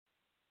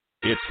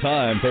It's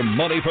time for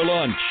Money for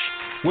Lunch,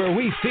 where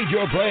we feed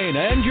your brain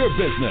and your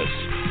business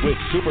with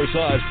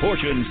supersized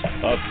portions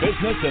of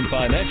business and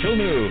financial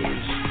news.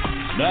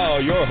 Now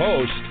your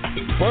host,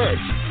 Bert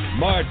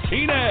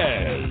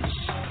Martinez.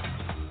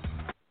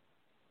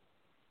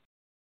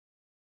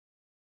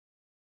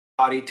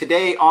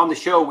 Today on the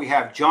show, we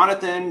have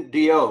Jonathan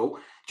DeYoe.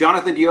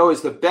 Jonathan DeYoe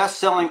is the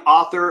best-selling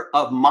author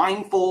of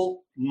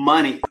Mindful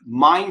Money,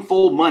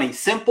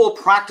 simple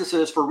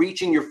practices for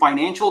reaching your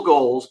financial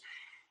goals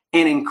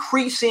and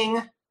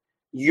increasing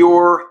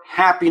your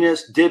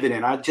happiness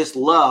dividend. I just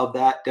love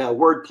that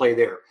wordplay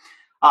there.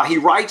 He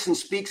writes and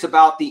speaks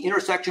about the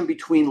intersection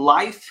between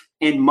life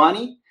and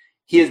money.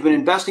 He has been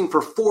investing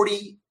for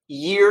 40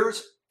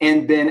 years and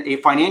has been a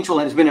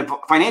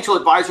financial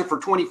advisor for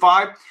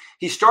 25.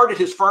 He started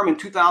his firm in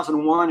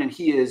 2001, and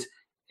he is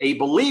a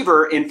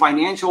believer in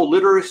financial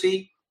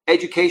literacy,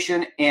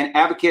 education, and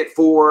advocate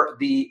for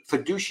the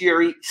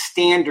fiduciary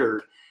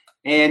standard.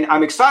 And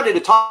I'm excited to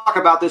talk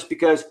about this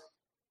because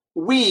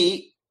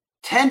we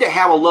tend to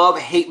have a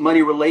love-hate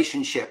money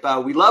relationship.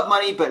 We love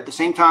money, but at the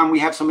same time, we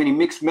have so many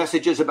mixed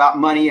messages about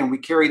money, and we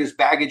carry this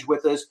baggage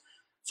with us.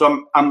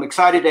 So I'm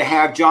excited to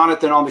have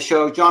Jonathan on the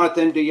show.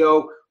 Jonathan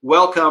DeYoe,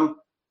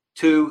 welcome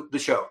to the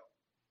show.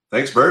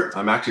 Thanks, Bert.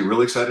 I'm actually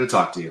really excited to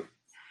talk to you.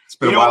 It's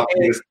been a while.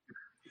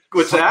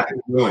 What's that?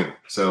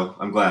 So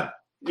I'm glad.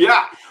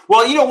 Yeah.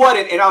 Well, you know what?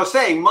 And I was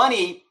saying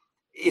money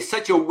is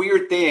such a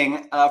weird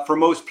thing for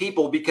most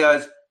people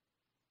because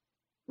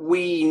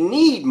we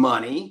need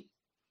money,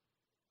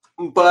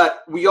 but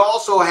we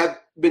also have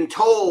been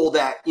told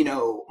that,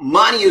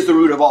 money is the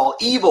root of all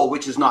evil,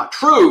 which is not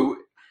true,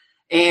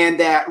 and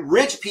that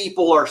rich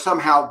people are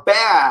somehow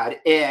bad,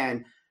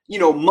 and,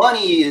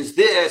 money is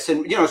this,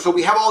 and, so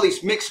we have all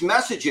these mixed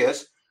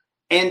messages,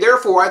 and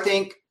therefore I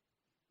think,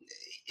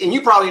 and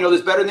you probably know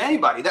this better than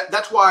anybody,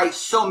 that's why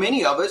so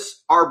many of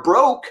us are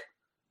broke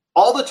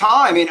all the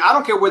time. And I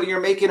don't care whether you're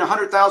making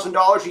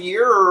 $100,000 a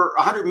year or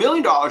 $100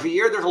 million a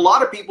year. There's a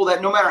lot of people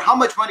that no matter how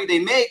much money they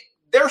make,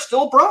 they're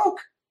still broke.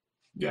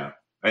 Yeah.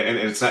 And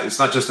it's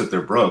not just that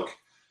they're broke.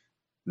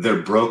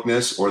 Their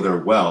brokenness or their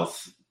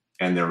wealth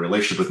and their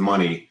relationship with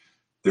money,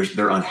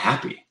 they're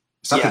unhappy.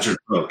 It's not that you're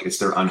broke. It's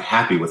they're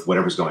unhappy with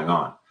whatever's going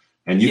on.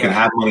 And you can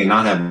have money and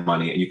not have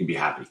money, and you can be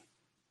happy.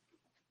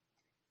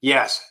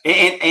 Yes.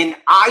 And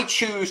I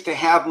choose to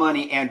have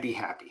money and be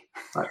happy.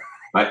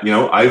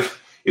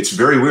 It's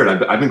very weird.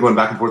 I've been going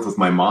back and forth with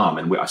my mom.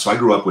 And so I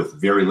grew up with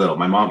very little.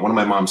 One of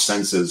my mom's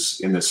sentences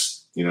in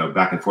this,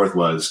 back and forth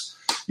was,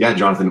 yeah,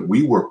 Jonathan,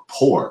 we were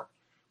poor.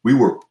 We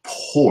were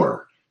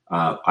poor.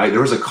 There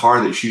was a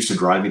car that she used to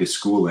drive me to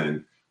school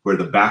in where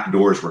the back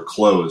doors were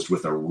closed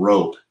with a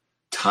rope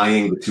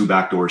tying the two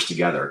back doors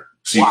together.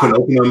 So you couldn't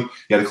open them.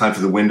 You had to climb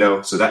through the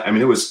window. So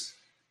it was,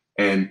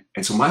 and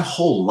so my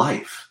whole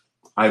life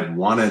I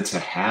wanted to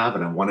have,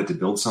 and I wanted to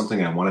build something,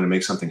 and I wanted to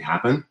make something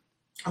happen.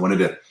 I wanted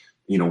to,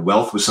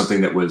 wealth was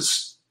something that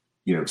was,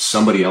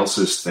 somebody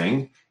else's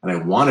thing, and I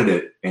wanted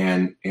it.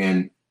 And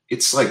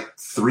it's like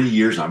 3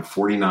 years, I'm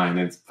 49.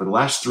 And for the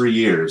last 3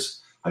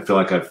 years, I feel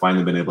like I've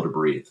finally been able to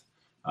breathe.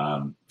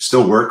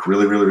 Still work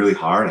really, really, really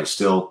hard. I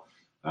still,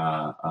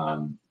 I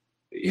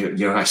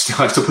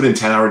still put in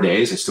 10-hour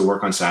days. I still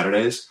work on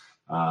Saturdays.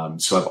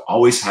 So I've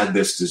always had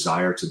this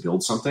desire to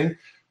build something,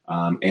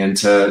 and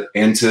to,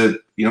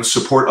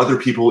 support other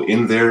people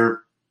in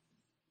their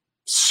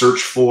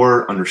search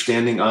for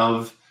understanding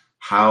of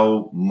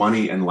how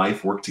money and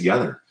life work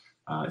together.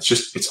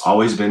 It's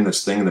always been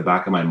this thing in the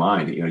back of my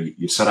mind.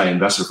 You said I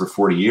invested for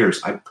 40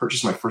 years. I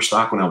purchased my first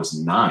stock when I was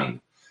 9.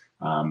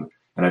 And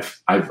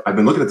I've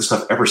been looking at this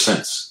stuff ever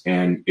since.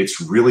 And it's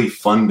really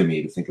fun to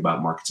me to think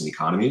about markets and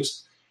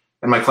economies.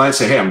 And my clients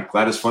say, hey, I'm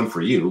glad it's fun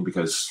for you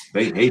because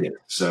they hate it.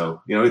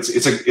 So,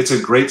 it's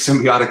a great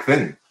symbiotic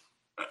thing.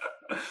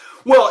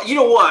 Well, you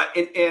know what?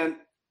 And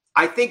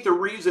I think the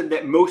reason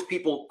that most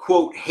people,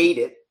 quote, hate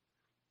it,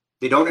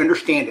 they don't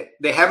understand it.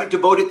 They haven't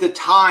devoted the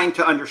time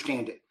to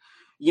understand it.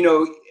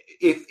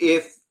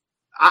 If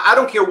I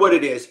don't care what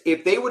it is,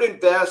 if they would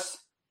invest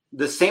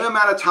the same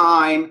amount of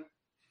time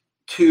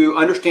to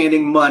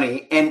understanding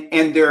money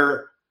and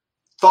their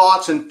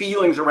thoughts and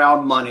feelings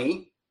around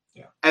money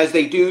as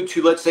they do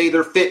to, let's say,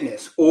 their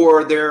fitness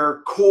or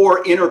their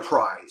core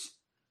enterprise,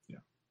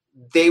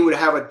 they would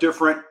have a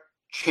different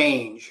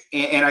change.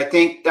 And I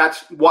think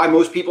that's why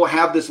most people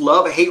have this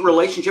love-hate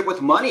relationship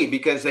with money,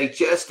 because they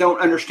just don't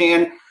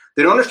understand.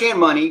 They don't understand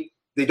money.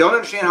 They don't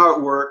understand how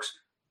it works.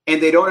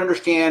 And they don't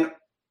understand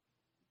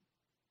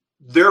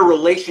their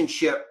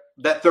relationship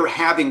that they're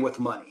having with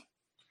money.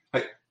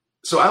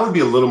 So I would be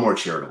a little more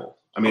charitable.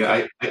 I mean,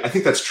 okay. I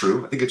think that's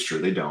true. I think it's true.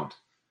 They don't.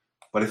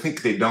 But I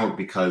think they don't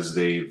because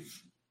they've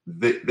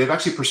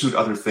actually pursued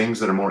other things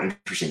that are more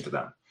interesting to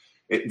them.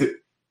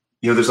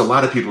 There's a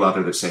lot of people out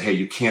there that say, hey,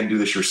 you can't do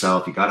this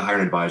yourself. You got to hire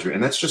an advisor.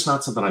 And that's just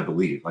not something I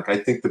believe. Like, I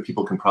think that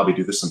people can probably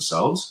do this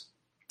themselves.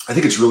 I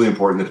think it's really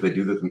important that if they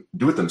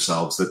do it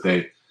themselves, that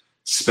they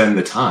spend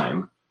the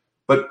time.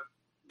 But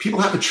people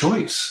have a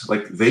choice.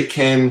 Like, they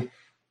can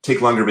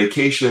take longer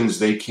vacations.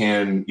 They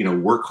can,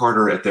 work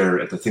harder at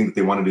the thing that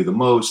they want to do the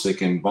most. They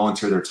can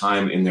volunteer their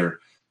time in their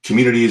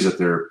communities, at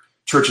their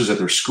churches, at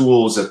their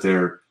schools, at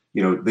their,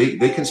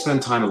 they can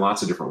spend time in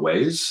lots of different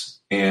ways.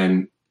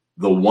 And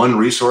the one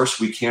resource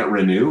we can't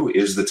renew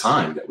is the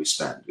time that we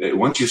spend.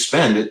 Once you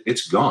spend it,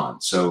 it's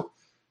gone. So,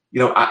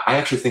 I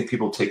actually think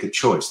people take a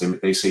choice.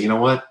 They say, you know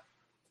what,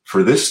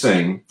 for this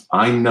thing,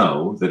 I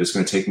know that it's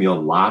going to take me a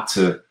lot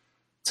to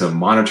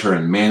monitor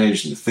and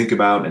manage and think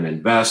about and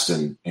invest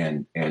and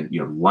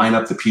line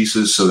up the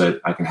pieces so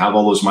that I can have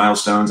all those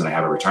milestones and I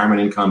have a retirement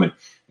income.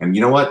 And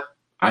you know what,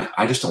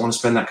 I just don't want to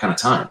spend that kind of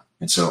time.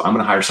 And so I'm going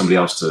to hire somebody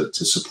else to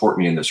support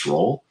me in this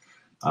role.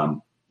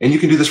 And you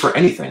can do this for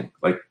anything.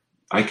 Like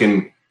I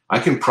can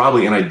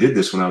probably, and I did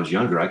this when I was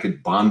younger, I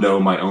could bondo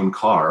my own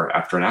car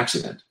after an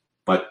accident,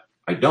 but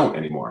I don't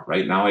anymore.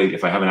 Right now,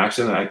 if I have an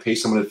accident, I pay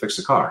someone to fix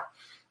the car.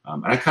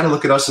 And I kind of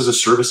look at us as a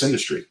service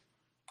industry.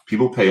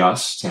 People pay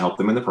us to help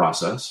them in the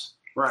process.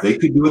 Right. They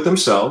could do it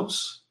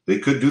themselves. They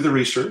could do the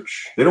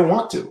research. They don't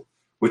want to,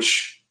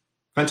 which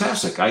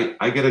fantastic.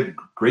 I get a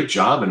great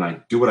job and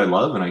I do what I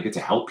love and I get to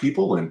help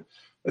people. And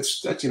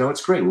it's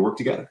great. We work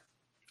together.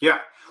 Yeah.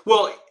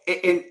 Well,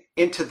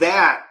 into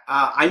that,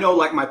 I know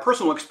like my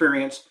personal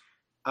experience,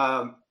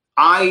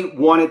 I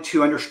wanted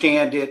to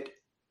understand it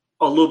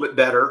a little bit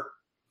better.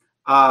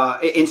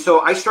 And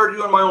so I started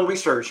doing my own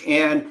research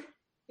and,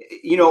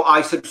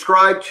 I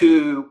subscribe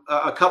to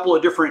a couple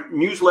of different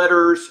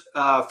newsletters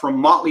from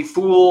Motley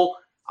Fool.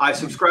 I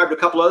subscribed to a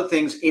couple other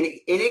things, and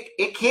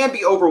it can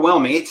be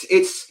overwhelming.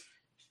 It's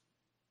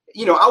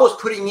I was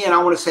putting in, I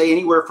want to say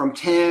anywhere from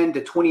 10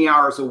 to 20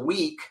 hours a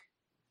week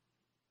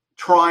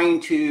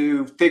trying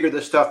to figure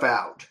this stuff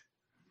out.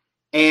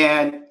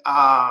 And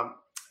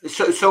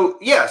so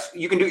yes,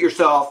 you can do it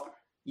yourself.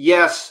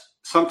 Yes,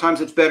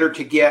 sometimes it's better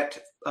to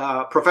get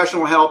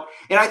professional help.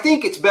 And I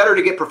think it's better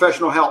to get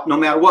professional help no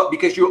matter what,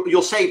 because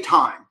you'll save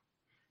time.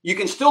 You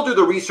can still do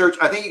the research.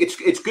 I think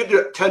it's good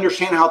to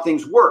understand how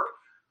things work.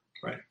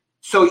 Right.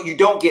 So you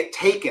don't get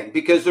taken,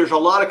 because there's a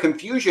lot of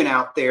confusion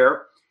out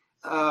there.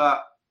 And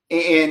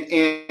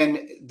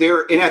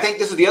I think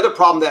this is the other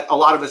problem that a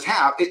lot of us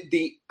have.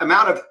 The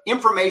amount of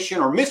information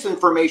or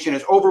misinformation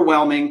is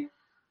overwhelming.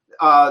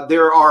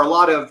 There are a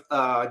lot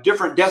of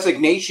different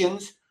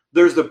designations.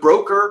 There's the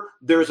broker,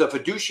 there's a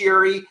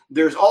fiduciary,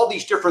 there's all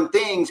these different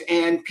things.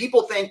 And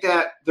people think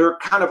that they're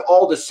kind of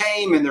all the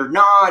same, and they're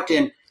not.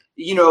 And,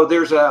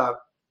 there's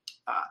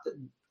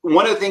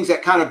one of the things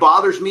that kind of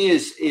bothers me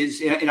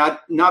is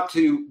not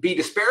to be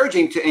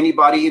disparaging to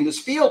anybody in this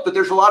field, but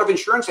there's a lot of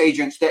insurance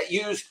agents that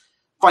use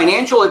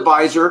financial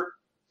advisor,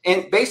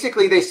 and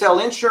basically they sell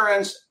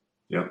insurance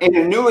and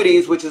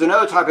annuities, which is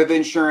another type of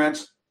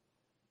insurance,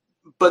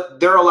 but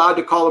they're allowed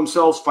to call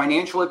themselves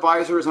financial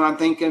advisors. And I'm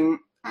thinking,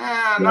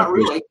 not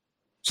really.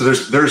 So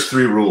there's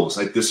three rules.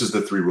 Like, this is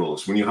the three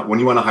rules. When you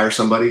want to hire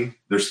somebody,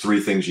 there's three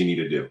things you need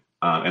to do.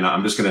 And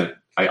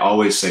I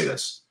always say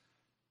this: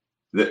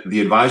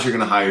 the advisor you're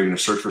going to hire, you're going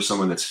to search for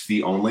someone that's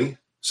fee only.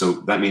 So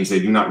that means they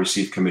do not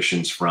receive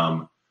commissions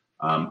from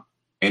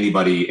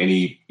anybody,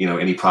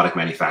 any product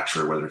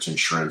manufacturer, whether it's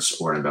insurance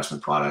or an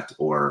investment product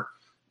or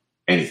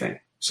anything.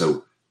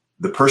 So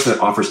the person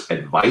that offers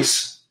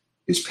advice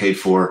is paid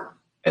for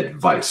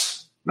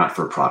advice, not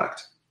for a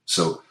product.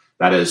 So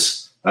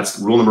that's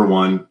rule number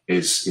one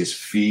is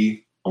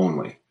fee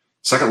only.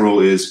 Second rule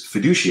is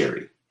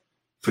fiduciary.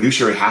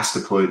 Fiduciary has to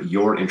put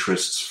your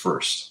interests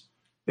first.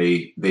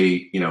 They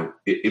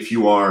if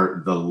you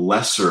are the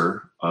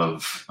lesser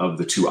of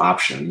the two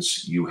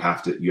options, you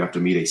have to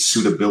meet a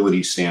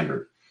suitability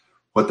standard.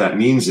 What that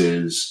means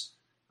is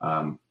if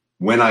I'm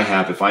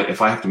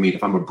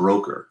a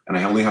broker and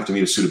I only have to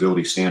meet a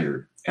suitability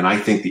standard, and I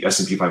think the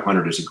S&P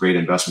 500 is a great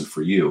investment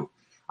for you,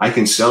 I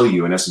can sell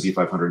you an S&P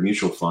 500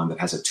 mutual fund that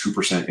has a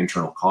 2%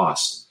 internal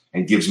cost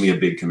and gives me a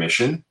big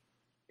commission,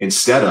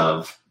 instead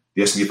of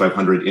the S&P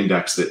 500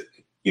 index that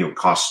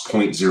costs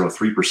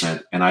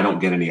 0.03% and I don't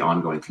get any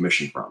ongoing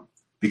commission from,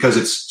 because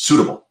it's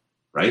suitable,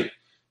 right?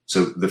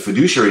 So the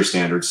fiduciary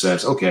standard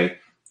says, okay,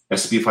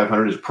 S&P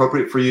 500 is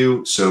appropriate for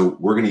you, so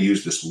we're going to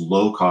use this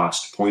low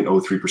cost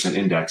 0.03%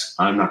 index.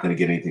 I'm not going to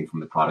get anything from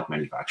the product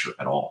manufacturer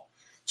at all.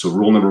 So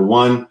rule number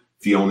one,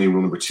 fee only.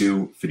 Rule number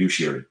two,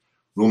 fiduciary.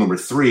 Rule number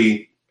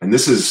three, and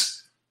this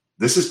is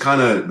kind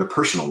of the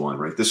personal one,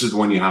 right? This is the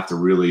one you have to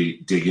really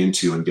dig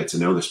into and get to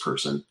know this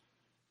person.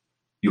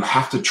 You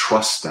have to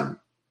trust them.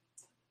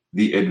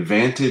 The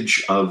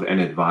advantage of an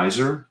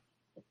advisor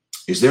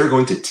is they're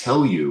going to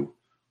tell you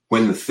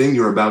when the thing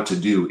you're about to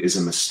do is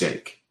a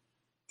mistake.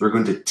 They're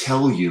going to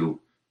tell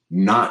you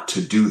not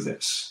to do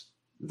this,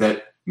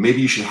 that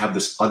maybe you should have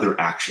this other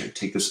action,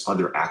 take this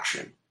other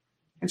action.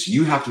 And so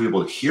you have to be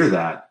able to hear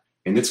that,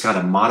 and it's got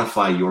to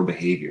modify your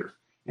behavior.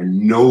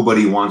 And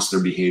nobody wants their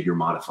behavior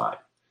modified.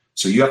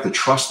 So you have to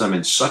trust them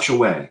in such a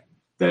way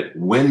that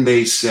when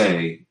they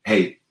say,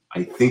 hey,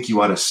 I think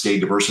you ought to stay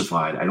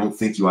diversified, I don't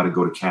think you ought to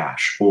go to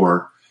cash,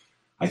 or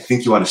I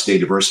think you ought to stay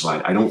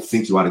diversified, I don't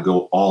think you ought to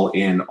go all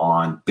in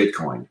on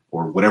Bitcoin,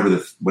 or whatever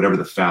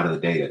the fad of the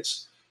day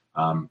is.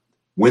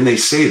 When they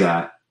say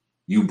that,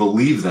 you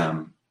believe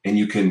them, and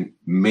you can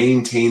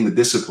maintain the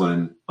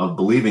discipline of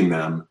believing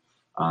them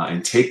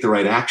and take the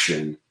right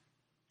action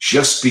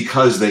just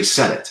because they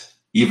said it,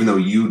 even though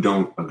you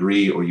don't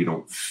agree or you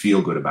don't feel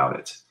good about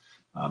it.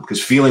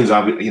 Because feelings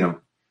actually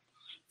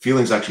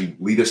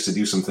lead us to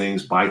do some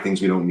things, buy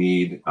things we don't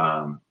need,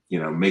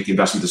 make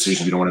investment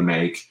decisions we don't want to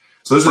make.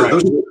 So those are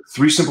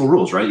 3 simple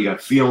rules, right? You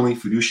got fee only,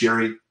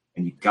 fiduciary,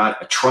 and you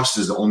got trust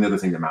is the only other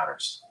thing that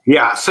matters.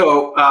 Yeah.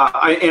 So,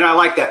 I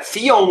like that.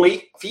 Fee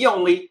only,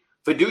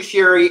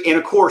 fiduciary, and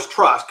of course,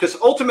 trust, because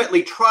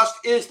ultimately trust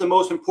is the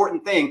most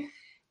important thing.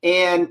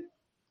 And,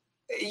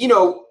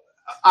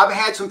 I've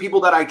had some people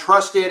that I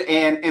trusted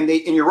and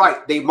you're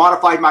right, they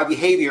modified my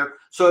behavior.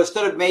 So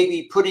instead of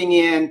maybe putting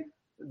in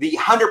the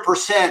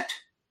 100%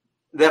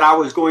 that I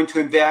was going to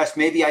invest,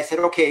 maybe I said,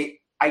 okay,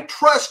 I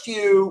trust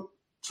you,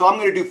 so I'm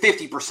going to do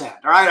 50%.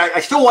 All right. I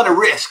still want to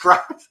risk, right?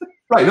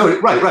 Right. No,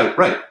 right.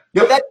 Yep.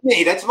 But that's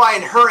me. That's my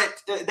inherent,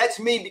 that's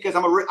me because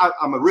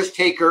I'm a risk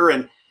taker.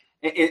 And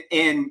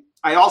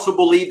I also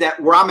believe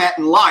that where I'm at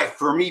in life,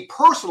 for me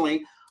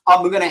personally,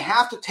 I'm going to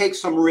have to take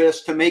some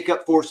risks to make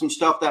up for some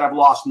stuff that I've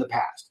lost in the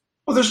past.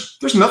 Well,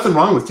 there's nothing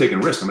wrong with taking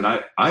risk. I mean,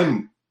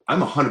 I'm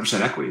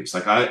 100% equities.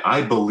 Like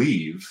I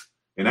believe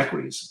in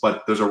equities,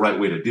 but there's a right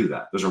way to do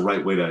that. There's a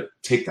right way to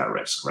take that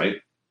risk, right?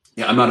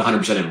 Yeah, I'm not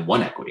 100% in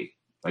one equity.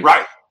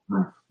 Right.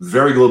 I'm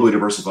very globally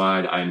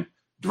diversified. I'm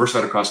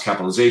diversified across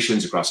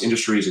capitalizations, across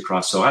industries,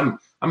 so I'm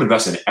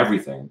invested in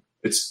everything.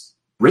 It's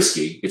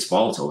risky. It's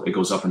volatile. It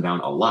goes up and down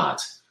a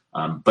lot.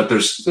 But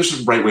there's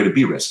a right way to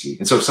be risky.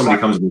 And so if somebody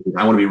comes and says,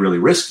 I want to be really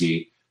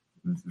risky,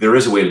 there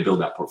is a way to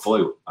build that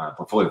portfolio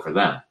for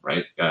them,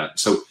 right?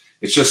 So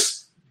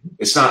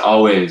it's not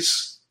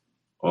always,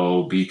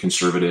 be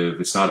conservative.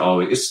 It's not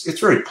always, it's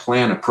very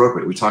plan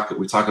appropriate. We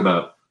talk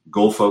about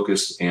goal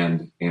focused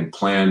and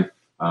plan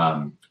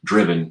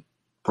driven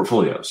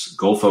portfolios,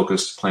 goal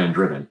focused, plan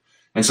driven.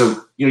 And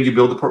so, you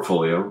build a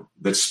portfolio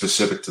that's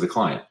specific to the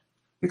client.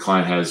 The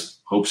client has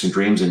hopes and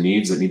dreams and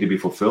needs that need to be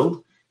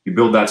fulfilled. You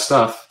build that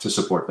stuff to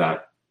support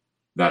that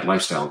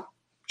lifestyle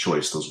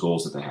choice, those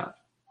goals that they have.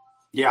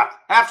 Yeah,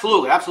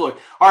 absolutely.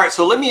 All right.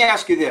 So let me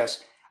ask you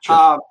this.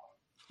 Sure.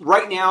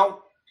 Right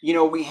now,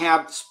 we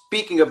have,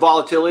 speaking of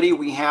volatility,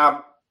 we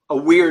have a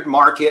weird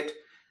market.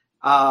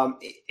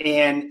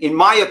 And in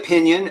my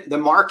opinion, the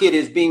market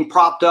is being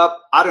propped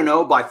up, I don't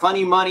know, by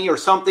funny money or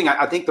something.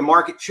 I think the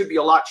market should be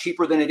a lot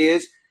cheaper than it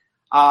is.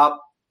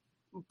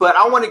 But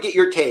I want to get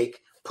your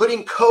take.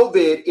 Putting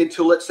COVID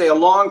into, let's say, a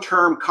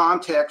long-term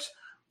context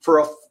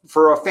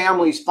for a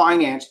family's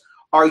finance,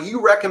 are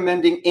you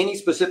recommending any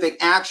specific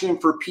action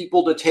for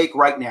people to take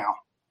right now?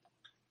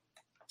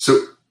 So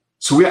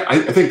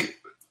I think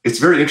it's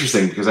very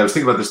interesting because I was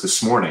thinking about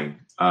this morning.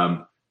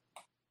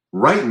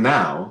 Right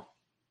now,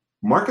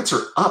 markets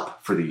are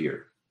up for the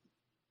year,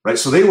 right?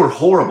 So they were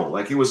horrible.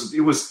 Like it was,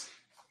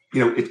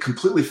 it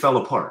completely fell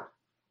apart.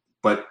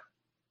 But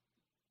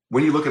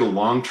when you look at a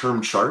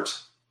long-term chart,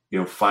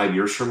 5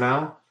 years from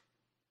now,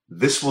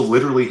 this will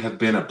literally have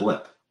been a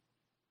blip.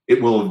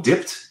 It will have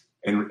dipped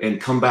and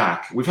come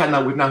back. We've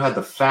now had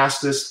the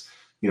fastest,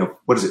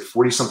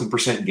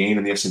 40-something% gain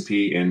in the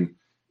S&P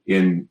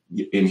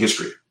in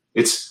history.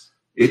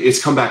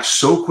 It's come back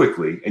so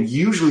quickly, and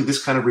usually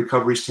this kind of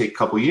recoveries take a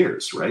couple of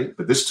years, right?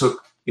 But this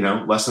took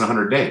less than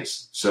 100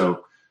 days.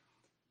 So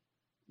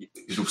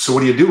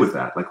what do you do with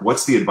that? Like,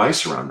 what's the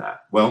advice around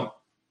that?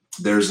 Well,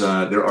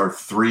 there are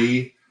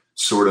 3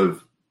 sort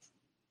of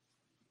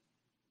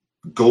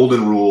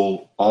golden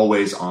rule,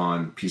 always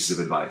on pieces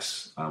of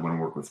advice when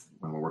we're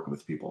working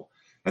with people.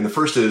 And the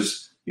first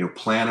is,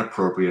 plan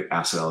appropriate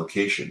asset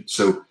allocation.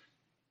 So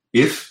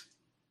if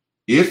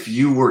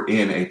you were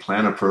in a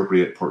plan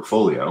appropriate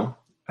portfolio,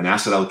 an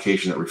asset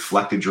allocation that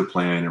reflected your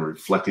plan and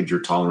reflected your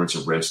tolerance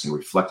of risk and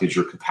reflected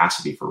your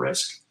capacity for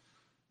risk,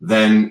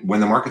 then when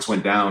the markets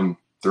went down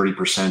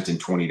 30% in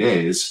 20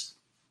 days,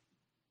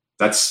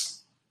 that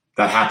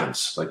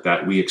happens. Like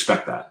that, we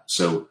expect that.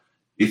 So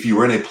if you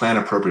were in a plan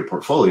appropriate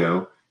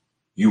portfolio,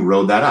 you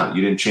rode that out.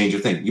 You didn't change a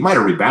thing. You might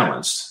have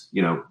rebalanced,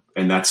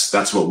 and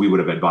that's what we would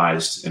have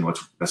advised, and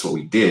that's what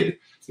we did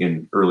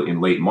in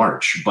late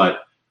March.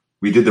 But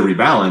we did the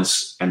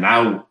rebalance, and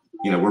now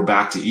we're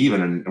back to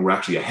even, and we're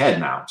actually ahead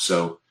now.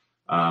 So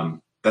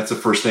that's the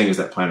first thing, is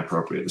that plan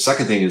appropriate. The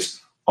second thing is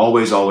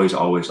always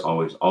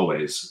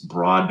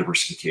broad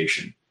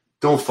diversification.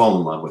 Don't fall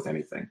in love with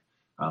anything.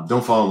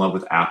 Don't fall in love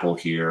with Apple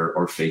here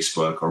or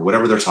Facebook or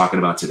whatever they're talking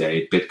about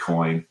today,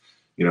 Bitcoin.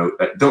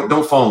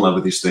 Don't fall in love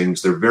with these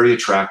things. They're very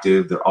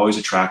attractive. They're always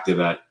attractive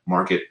at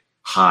market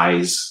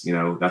highs.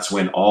 That's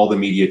when all the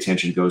media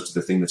attention goes to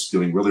the thing that's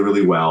doing really,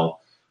 really well.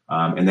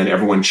 And then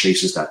everyone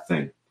chases that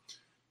thing.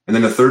 And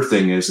then the third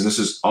thing is, and this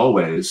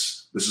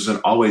is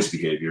an always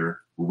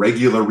behavior,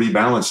 regular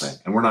rebalancing.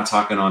 And we're not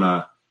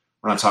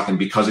talking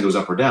because it goes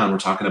up or down. We're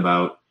talking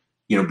about,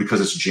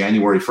 because it's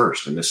January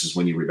 1st and this is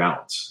when you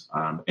rebalance.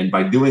 And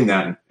by doing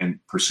that and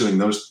pursuing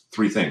those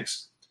 3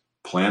 things,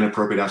 plan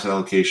appropriate asset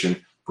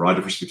allocation, broad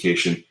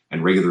diversification,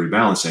 and regular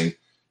rebalancing,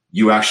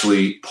 you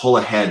actually pull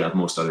ahead of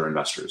most other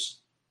investors.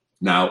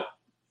 Now,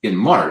 in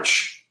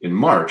March, in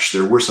March,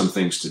 there were some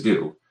things to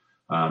do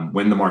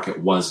when the market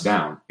was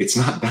down. It's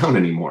not down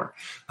anymore.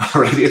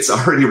 All right. It's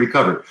already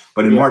recovered.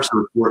 But in March,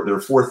 there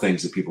are four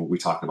things that we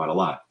talk about a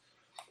lot.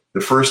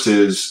 The first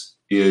is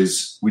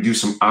we do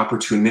some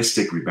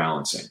opportunistic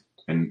rebalancing.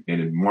 And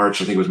in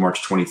March, I think it was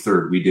March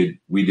 23rd,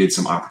 we did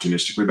some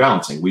opportunistic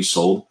rebalancing. We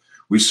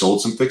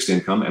sold some fixed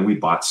income and we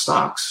bought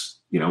stocks,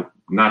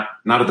 not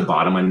at the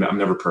bottom. I'm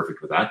never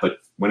perfect with that, but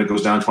when it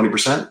goes down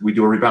 20%, we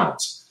do a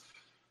rebalance.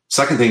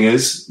 Second thing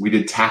is we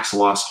did tax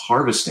loss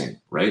harvesting,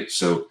 right?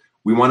 So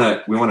we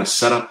want to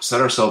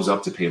set ourselves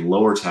up to pay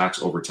lower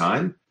tax over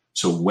time.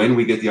 So when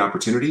we get the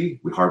opportunity,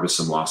 we harvest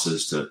some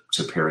losses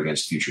to pair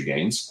against future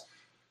gains.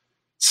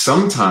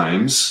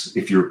 Sometimes,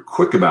 if you're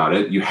quick about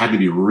it, you had to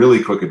be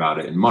really quick about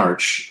it in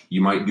March,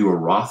 you might do a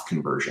Roth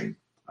conversion.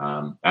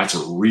 That's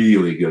a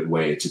really good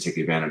way to take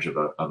advantage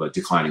of a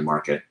declining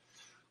market.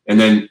 And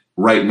then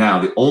right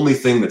now, the only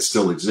thing that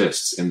still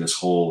exists in this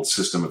whole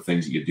system of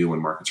things that you do when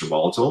markets are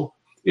volatile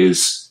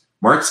is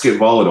markets get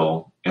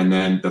volatile, and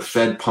then the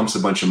Fed pumps a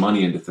bunch of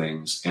money into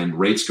things and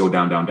rates go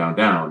down, down, down,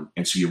 down.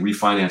 And so you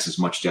refinance as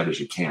much debt as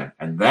you can.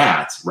 And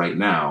that right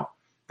now,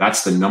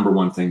 that's the number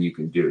one thing you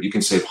can do. You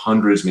can save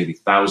hundreds, maybe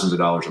thousands of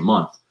dollars a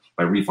month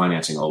by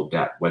refinancing old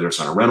debt, whether it's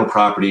on a rental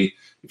property,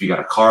 if you got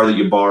a car that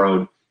you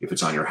borrowed, if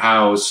it's on your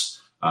house,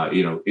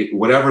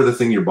 whatever the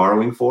thing you're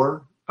borrowing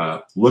for,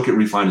 look at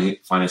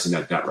refinancing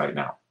that debt right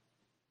now.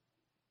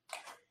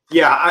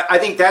 Yeah, I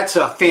think that's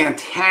a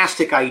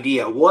fantastic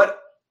idea. What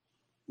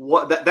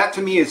that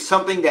to me is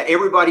something that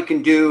everybody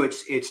can do.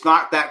 It's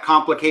not that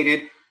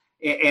complicated,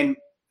 and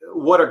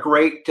what a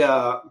great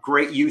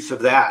use of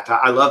that.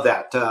 I love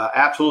that.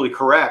 Absolutely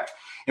correct.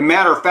 And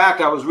matter of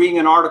fact, I was reading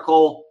an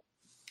article,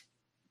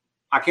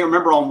 I can't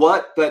remember on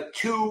what, but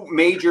two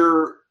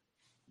major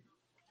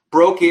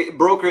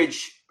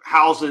brokerage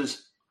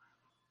houses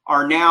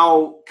are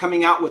now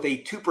coming out with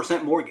a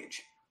 2%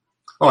 mortgage.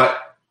 Oh,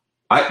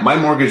 my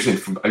mortgage, I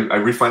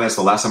refinanced,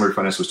 the last time I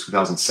refinanced was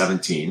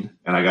 2017,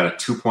 and I got a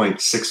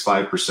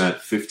 2.65%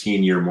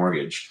 15-year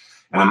mortgage.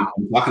 And I'm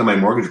talking to my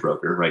mortgage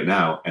broker right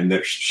now,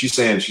 and she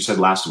said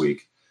last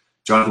week,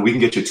 Jonathan, we can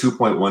get you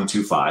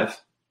 2.125,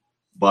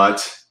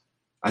 but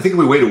I think if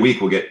we wait a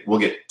week, we'll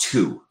get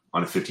 2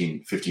 on a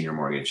 15-year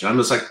mortgage. And I'm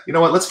just like, you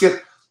know what? Let's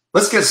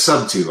get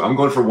sub 2. I'm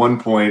going for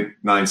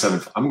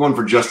 1.97. I'm going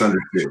for just under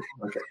 2.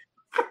 Okay,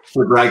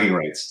 for bragging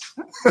rights,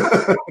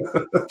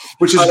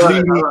 which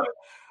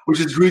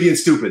is greedy and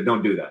stupid.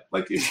 Don't do that.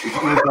 Like if you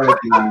refinance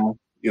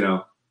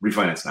now,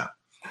 refinance now.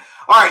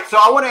 All right, so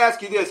I want to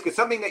ask you this, because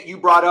something that you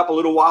brought up a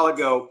little while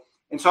ago,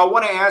 and so I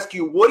want to ask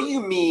you, what do you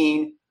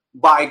mean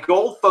by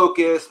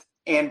goal-focused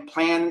and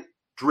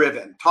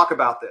plan-driven? Talk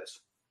about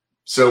this.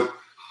 So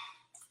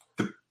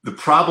the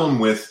problem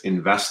with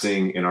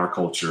investing in our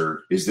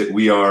culture is that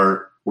we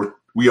are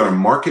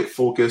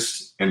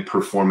market-focused and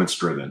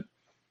performance-driven.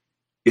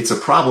 It's a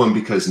problem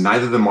because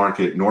neither the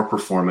market nor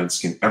performance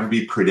can ever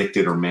be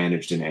predicted or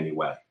managed in any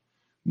way.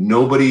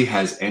 Nobody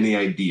has any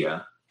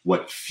idea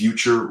what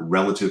future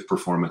relative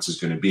performance is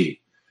going to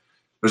be.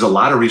 There's a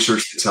lot of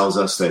research that tells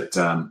us that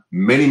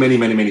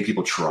many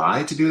people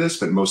try to do this,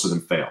 but most of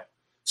them fail.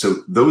 So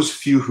those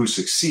few who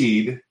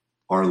succeed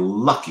are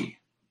lucky,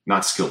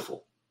 not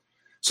skillful.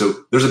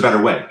 So there's a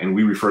better way, and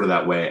we refer to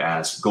that way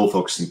as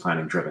goal-focused and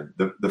planning-driven.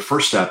 The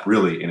first step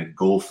really in a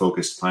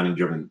goal-focused,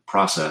 planning-driven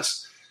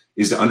process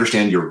is to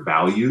understand your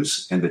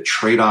values and the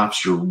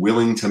trade-offs you're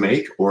willing to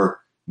make or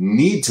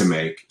need to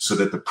make so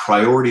that the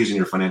priorities in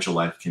your financial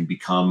life can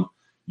become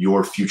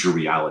your future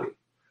reality.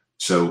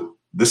 So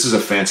this is a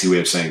fancy way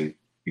of saying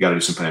you got to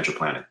do some financial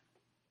planning,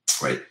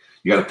 right?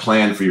 You got to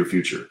plan for your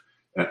future.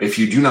 If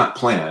you do not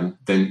plan,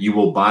 then you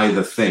will buy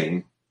the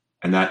thing,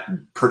 and that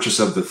purchase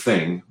of the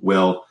thing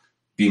will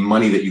be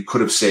money that you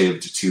could have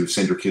saved to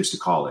send your kids to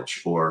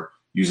college or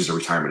use as a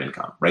retirement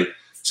income, right?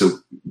 So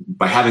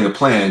by having a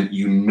plan,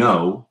 you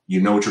know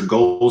what your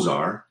goals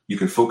are. You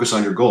can focus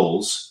on your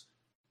goals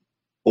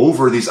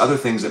over these other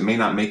things that may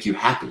not make you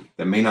happy,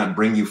 that may not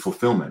bring you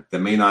fulfillment, that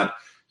may not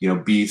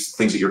be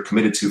things that you're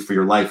committed to for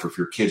your life or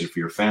for your kids or for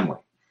your family.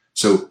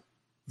 So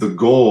the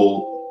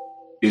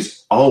goal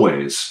is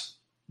always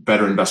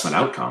better investment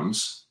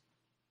outcomes.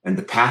 And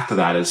the path to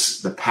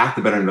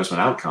better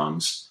investment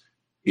outcomes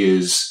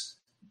is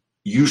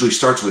usually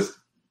starts with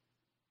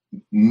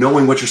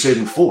knowing what you're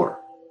saving for.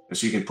 And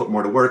so you can put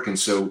more to work. And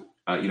so,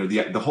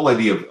 the whole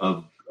idea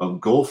of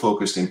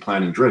goal-focused and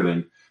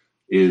planning-driven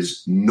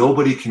is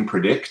nobody can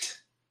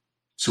predict.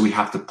 So we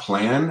have to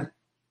plan,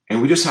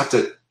 and we just have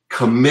to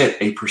commit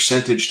a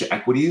percentage to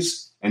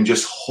equities and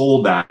just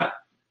hold that,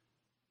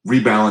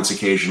 rebalance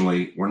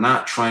occasionally. We're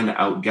not trying to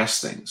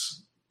outguess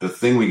things. The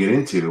thing we get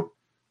into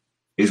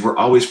is we're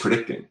always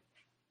predicting.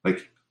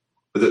 Like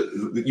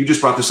you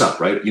just brought this up,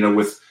 right?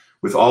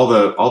 With all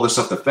the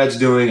stuff the Fed's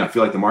doing, I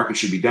feel like the market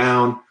should be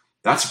down.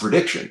 That's a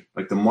prediction.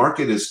 Like the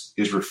market is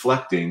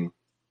reflecting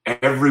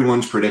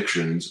everyone's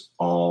predictions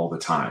all the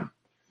time.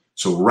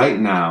 So right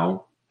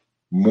now,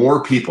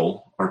 more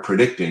people are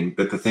predicting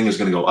that the thing is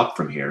going to go up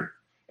from here.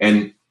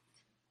 And,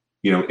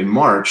 in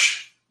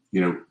March,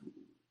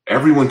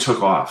 everyone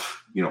took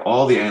off.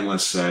 All the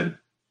analysts said,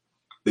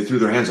 they threw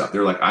their hands up.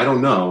 They're like, I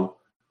don't know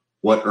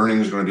what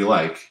earnings are going to be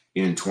like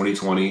in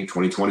 2020,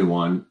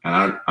 2021,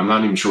 and I'm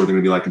not even sure what they're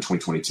going to be like in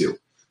 2022.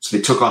 So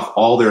they took off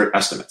all their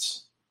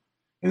estimates.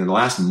 And in the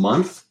last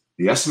month,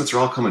 the estimates are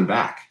all coming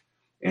back.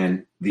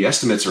 And the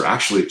estimates are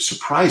actually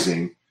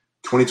surprising.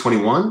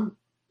 2021,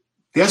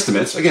 the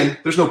estimates, again,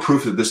 there's no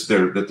proof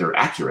that they're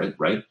accurate,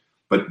 right?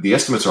 But the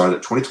estimates are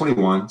that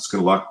 2021 is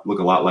going to look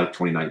a lot like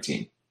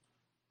 2019,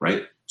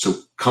 right? So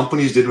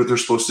companies did what they're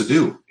supposed to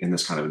do in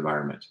this kind of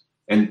environment.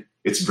 And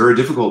it's very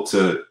difficult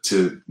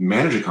to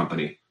manage a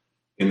company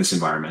in this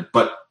environment,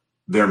 but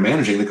they're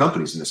managing the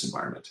companies in this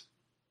environment.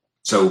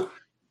 So,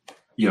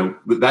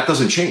 that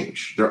doesn't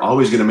change. They're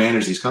always going to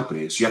manage these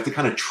companies. You have to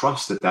kind of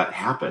trust that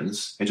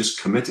happens and just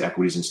commit to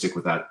equities and stick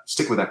with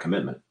that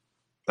commitment.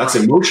 That's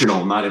right.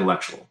 Emotional, not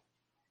intellectual.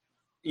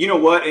 You know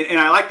what? And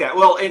I like that.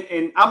 Well,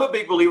 and I'm a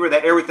big believer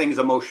that everything is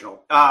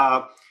emotional.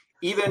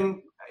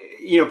 Even,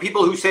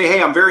 people who say,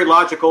 hey, I'm very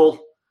logical.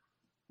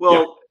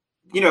 Well,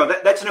 yeah.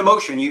 That's an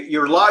emotion.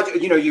 You're logic.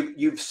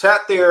 You've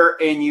sat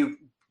there and you've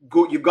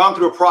gone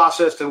through a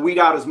process to weed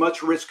out as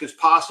much risk as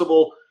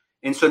possible.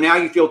 And so now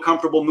you feel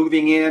comfortable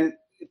moving in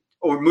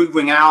or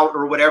moving out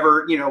or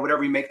whatever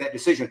you make that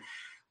decision.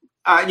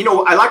 I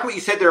like what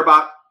you said there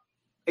about,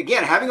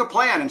 again, having a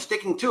plan and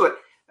sticking to it.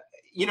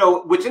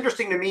 What's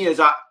interesting to me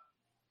is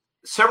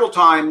several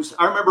times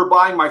I remember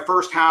buying my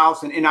first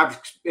house, and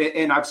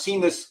I've seen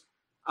this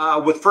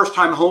with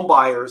first-time home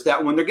buyers,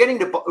 that when they're getting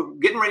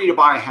ready to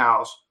buy a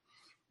house,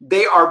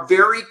 they are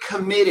very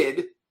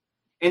committed.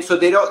 And so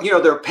they don't,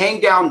 they're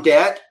paying down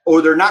debt,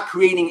 or they're not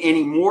creating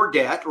any more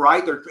debt,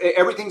 right?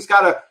 Everything's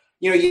got to,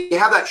 you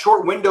have that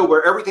short window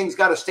where everything's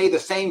got to stay the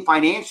same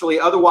financially.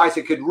 Otherwise,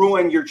 it could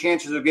ruin your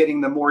chances of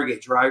getting the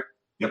mortgage, right?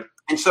 Yep.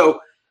 And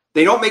so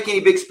they don't make any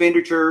big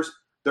expenditures.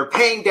 They're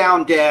paying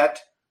down debt.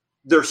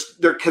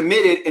 They're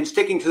committed and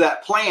sticking to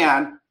that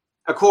plan.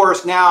 Of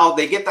course, now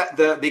they get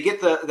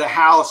the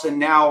house, and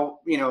now,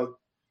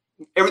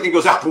 everything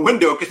goes out the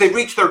window because they've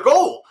reached their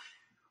goal.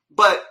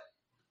 But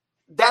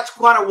that's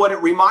kind of what it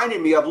reminded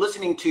me of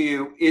listening to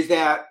you, is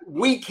that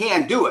we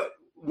can do it.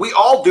 We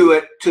all do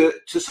it to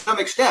some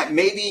extent.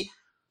 Maybe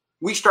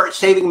we start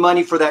saving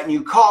money for that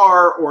new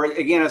car, or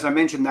again, as I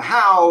mentioned, the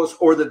house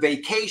or the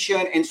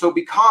vacation. And so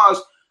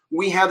because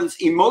we have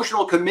this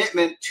emotional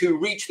commitment to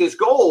reach this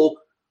goal,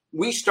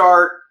 we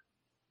start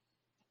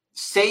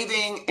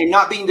saving and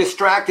not being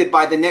distracted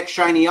by the next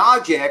shiny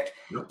object,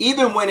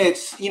 even when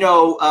it's,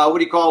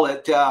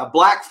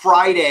 Black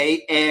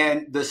Friday,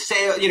 and the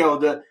sale,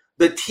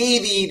 the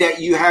TV that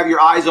you have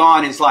your eyes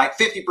on is like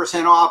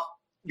 50% off.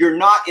 You're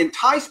not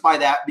enticed by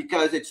that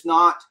because it's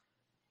not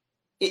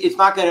going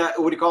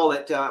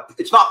to,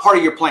 it's not part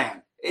of your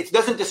plan. It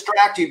doesn't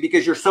distract you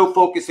because you're so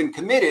focused and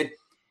committed.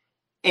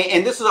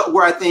 And this is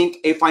where I think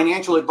a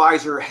financial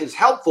advisor is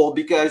helpful,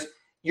 because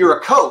you're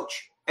a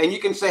coach and you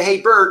can say,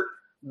 hey, Bert,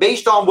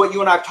 based on what you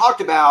and I've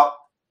talked about,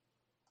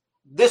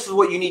 this is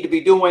what you need to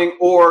be doing,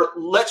 or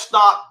let's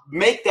not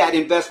make that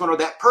investment or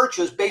that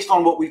purchase based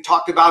on what we've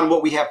talked about and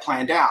what we have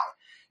planned out.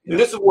 And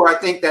this is where I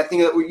think that thing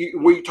that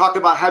where you talked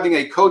about having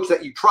a coach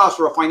that you trust,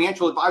 or a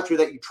financial advisor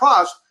that you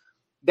trust,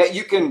 that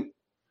you can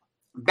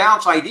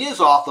bounce ideas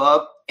off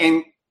of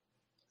and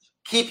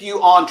keep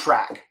you on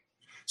track.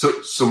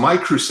 So my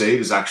crusade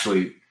is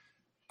actually,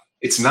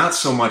 it's not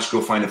so much go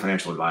find a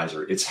financial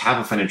advisor, it's have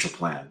a financial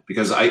plan.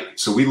 Because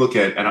we look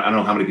at, I don't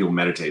know how many people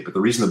meditate, but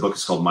the reason the book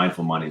is called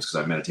Mindful Money is because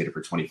I've meditated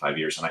for 25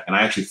 years. And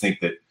I actually think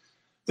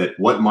that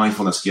what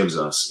mindfulness gives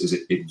us is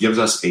it gives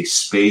us a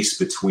space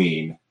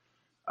between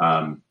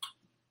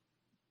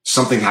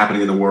something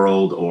happening in the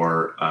world,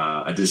 or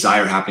a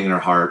desire happening in our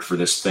heart for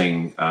this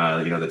thing,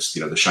 that's,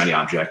 the shiny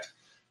object,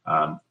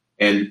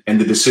 and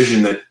the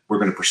decision that we're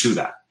going to pursue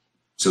that.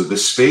 So the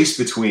space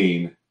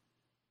between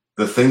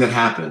the thing that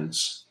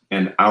happens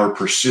and our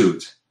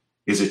pursuit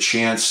is a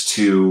chance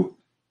to,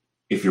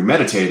 if you're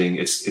meditating,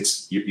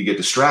 you get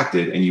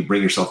distracted and you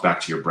bring yourself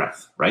back to your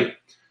breath, right?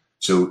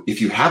 So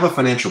if you have a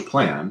financial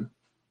plan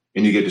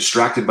and you get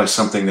distracted by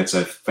something that's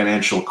a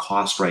financial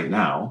cost right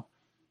now,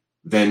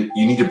 then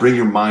you need to bring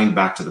your mind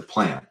back to the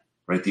plan,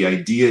 right? The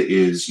idea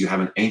is you have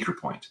an anchor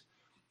point.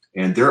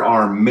 And there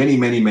are many,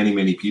 many, many,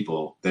 many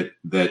people that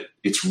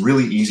it's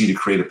really easy to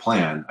create a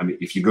plan. I mean,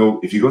 if you go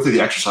through the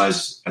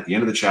exercise at the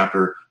end of the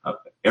chapter,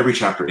 every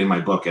chapter in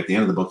my book, at the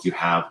end of the book, you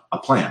have a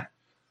plan.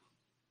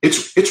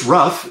 It's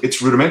rough,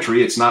 it's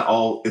rudimentary, it's not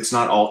all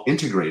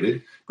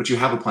integrated, but you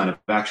have a plan of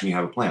action, you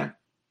have a plan.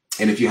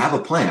 And if you have a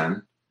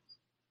plan,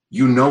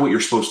 you know what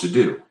you're supposed to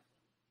do.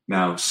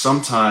 Now,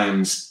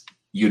 sometimes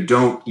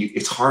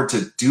it's hard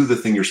to do the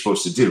thing you're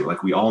supposed to do.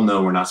 Like, we all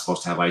know we're not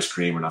supposed to have ice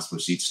cream, we're not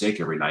supposed to eat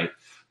steak every night.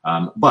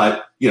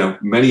 But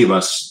many of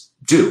us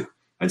do.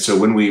 And so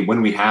when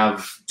we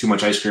have too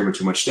much ice cream or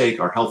too much steak,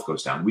 our health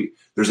goes down.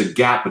 There's a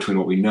gap between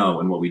what we know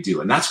and what we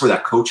do. And that's where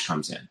that coach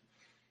comes in.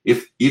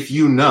 If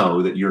you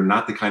know that you're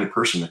not the kind of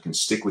person that can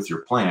stick with your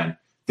plan,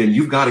 then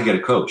you've got to get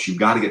a coach. You've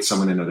got to get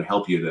someone in there to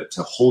help you,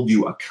 to hold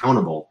you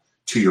accountable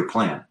to your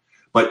plan.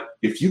 But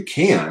if you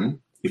can,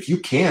 if you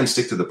can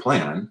stick to the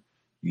plan,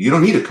 you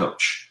don't need a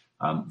coach.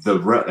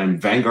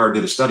 And Vanguard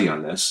did a study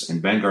on this,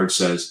 and Vanguard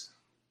says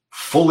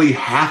fully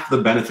half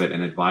the benefit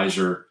an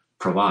advisor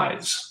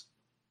provides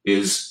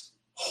is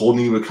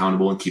holding you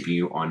accountable and keeping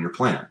you on your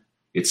plan.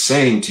 It's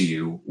saying to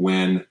you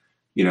when,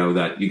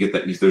 that you get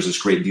that there's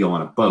this great deal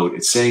on a boat,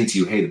 it's saying to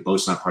you, hey, the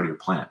boat's not part of your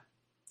plan.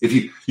 If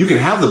you can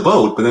have the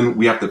boat, but then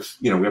we have to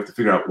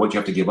figure out what you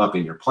have to give up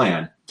in your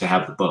plan to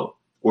have the boat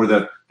or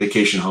the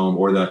vacation home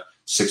or the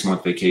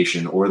 6-month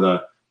vacation or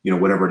the,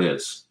 whatever it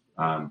is.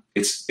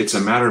 It's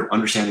a matter of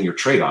understanding your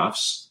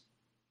trade-offs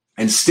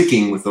and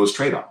sticking with those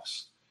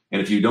trade-offs.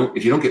 And if you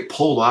don't get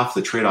pulled off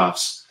the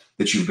trade-offs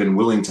that you've been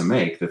willing to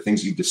make, the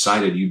things you've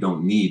decided you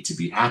don't need to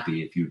be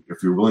happy,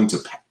 if you're willing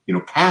to,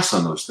 pass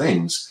on those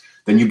things,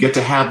 then you get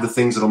to have the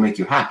things that'll make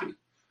you happy.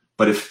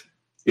 But if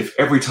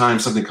every time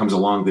something comes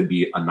along that'd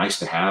be a nice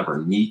to have or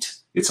neat,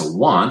 it's a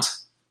want,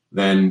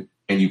 and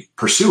you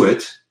pursue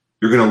it,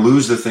 you're going to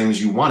lose the things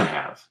you want to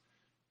have.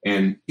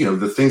 And,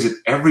 the things that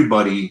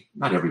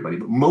not everybody,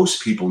 but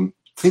most people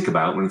think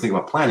about when they think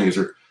about planning is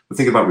they're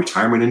thinking about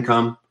retirement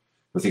income.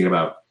 They're thinking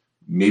about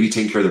maybe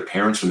taking care of their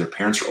parents when their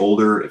parents are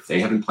older, if they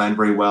haven't planned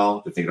very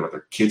well. They're thinking about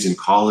their kids in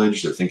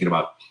college. They're thinking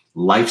about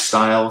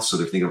lifestyle. So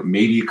they're thinking about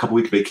maybe a couple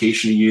week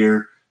vacation a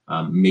year,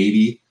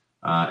 maybe.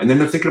 And then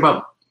they're thinking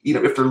about,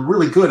 if they're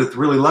really good, if they're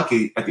really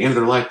lucky at the end of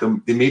their life,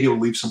 they may be able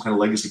to leave some kind of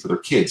legacy for their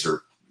kids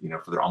or,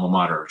 for their alma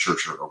mater or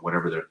church or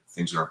whatever their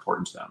things that are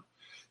important to them.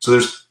 So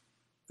there's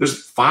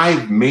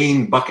 5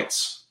 main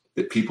buckets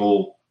that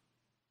people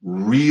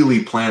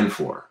really plan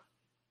for.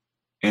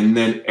 And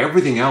then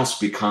everything else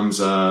becomes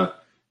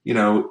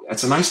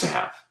it's a nice to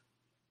have.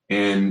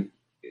 And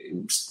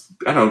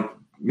I don't know,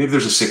 maybe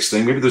there's a 6th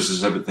thing, maybe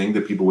there's a 7th thing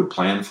that people would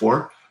plan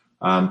for.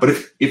 But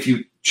if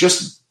you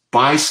just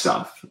buy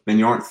stuff and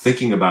you aren't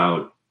thinking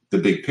about the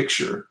big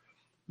picture,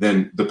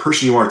 then the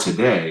person you are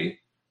today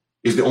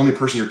is the only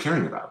person you're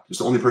caring about. It's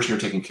the only person you're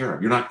taking care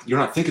of. You're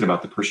not thinking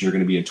about the person you're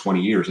going to be in 20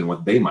 years and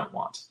what they might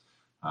want.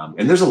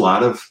 And there's a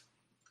lot of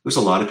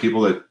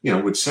people that,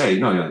 would say,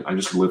 no, I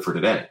just live for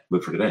today,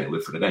 live for today,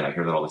 live for today. I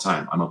hear that all the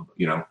time.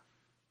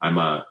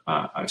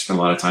 I spend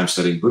a lot of time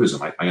studying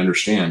Buddhism. I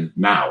understand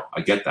now.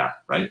 I get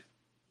that. Right.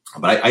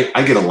 But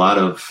I feel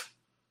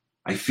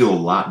a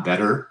lot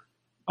better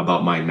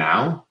about my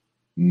now,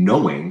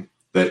 knowing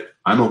that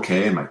I'm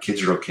okay and my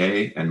kids are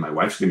okay and my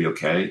wife's going to be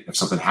okay. If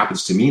something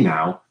happens to me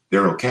now,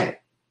 they're okay.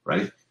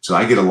 Right. So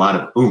I get a lot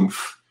of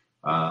oomph,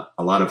 a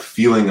lot of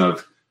feeling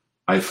of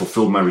I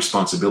fulfilled my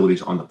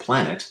responsibilities on the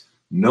planet,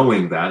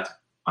 knowing that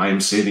I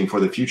am saving for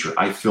the future.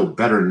 I feel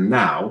better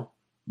now,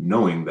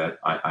 knowing that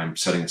I'm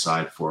setting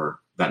aside for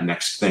that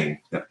next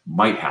thing that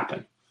might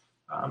happen.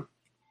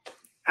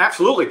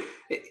 Absolutely.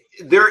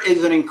 There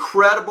is an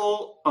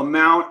incredible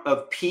amount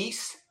of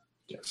peace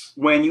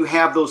when you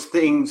have those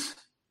things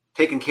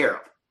taken care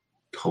of.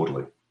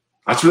 Totally.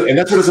 That's what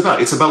it's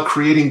about. It's about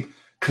creating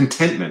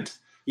contentment.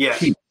 Yes.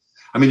 Peace.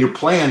 I mean, your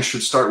plan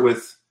should start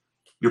with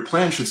your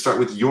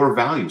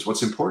values.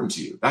 What's important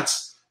to you.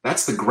 That's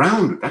the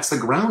ground. That's the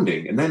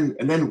grounding. And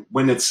then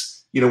when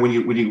it's,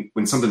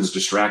 when something's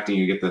distracting,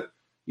 you get the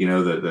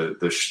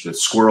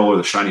squirrel or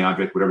the shiny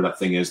object, whatever that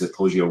thing is that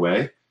pulls you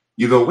away.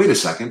 You go, wait a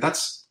second.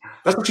 That's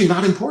actually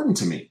not important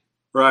to me.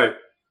 Right.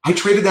 I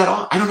traded that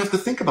off. I don't have to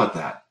think about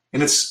that.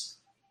 And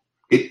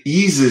it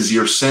eases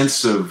your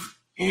sense of,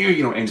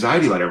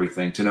 anxiety about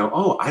everything to know,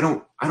 oh, I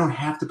don't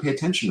have to pay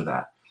attention to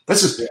that.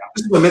 This is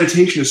why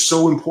meditation is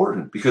so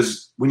important,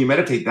 because when you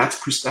meditate,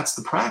 that's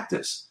the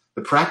practice.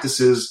 The practice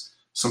is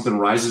something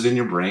rises in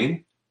your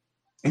brain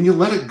and you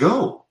let it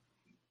go.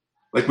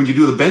 Like when you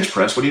do the bench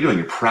press, what are you doing?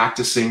 You're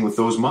practicing with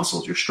those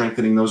muscles. You're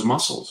strengthening those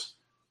muscles.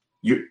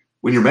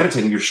 When you're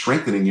meditating, you're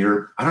strengthening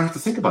I don't have to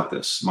think about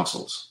this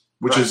muscles,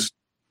 which is,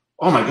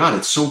 oh my God,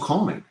 it's so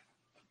calming.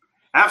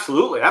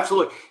 Absolutely.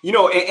 Absolutely.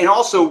 And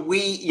also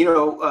we,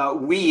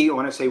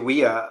 when I say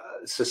we,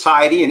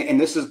 society, and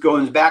this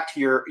goes back to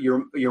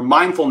your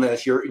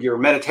mindfulness, your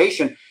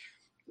meditation,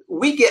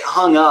 we get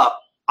hung up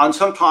on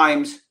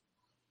sometimes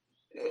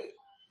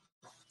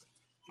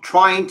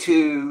trying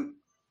to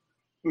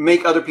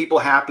make other people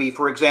happy.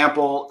 For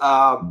example,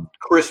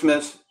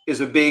 Christmas is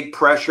a big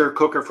pressure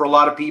cooker for a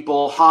lot of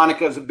people.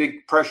 Hanukkah is a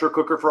big pressure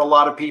cooker for a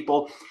lot of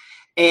people.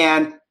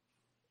 And,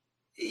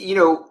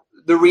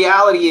 the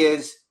reality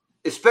is,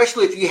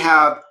 especially if you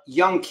have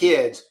young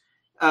kids,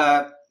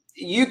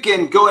 you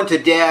can go into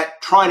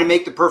debt trying to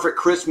make the perfect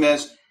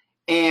Christmas,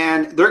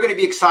 and they're going to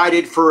be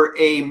excited for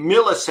a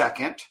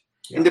millisecond.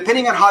 Yeah. And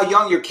depending on how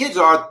young your kids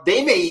are,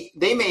 they may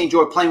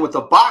enjoy playing with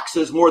the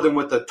boxes more than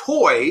with the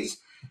toys.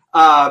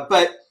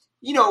 But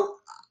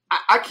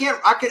I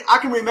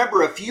can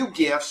remember a few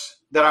gifts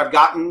that I've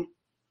gotten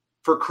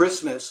for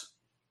Christmas,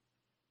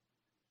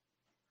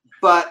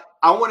 but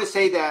I want to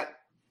say that,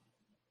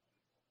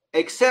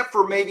 except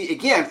for maybe,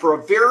 again, for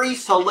a very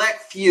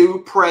select few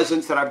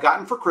presents that I've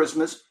gotten for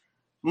Christmas,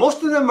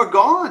 most of them are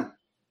gone.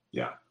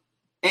 Yeah.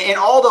 And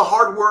all the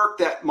hard work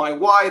that my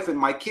wife and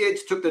my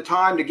kids took the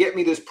time to get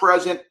me this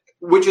present,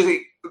 which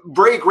is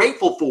very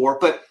grateful for.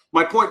 But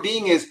my point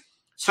being is,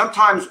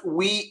 sometimes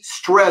we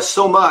stress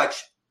so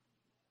much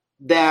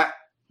that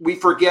we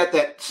forget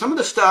that some of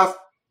the stuff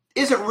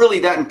isn't really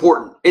that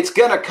important. It's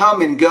going to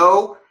come and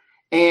go.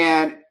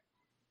 And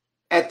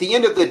at the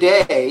end of the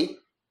day,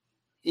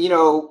 you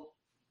know,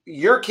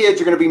 your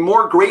kids are going to be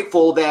more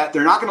grateful that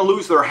they're not going to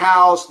lose their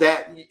house,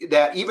 that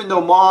even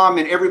though mom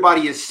and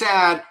everybody is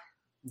sad,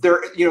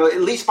 they're, you know,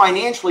 at least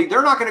financially,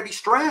 they're not going to be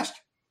stressed.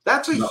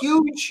 That's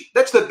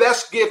that's the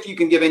best gift you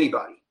can give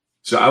anybody.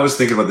 So I was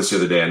thinking about this the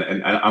other day,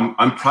 and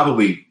I'm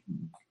probably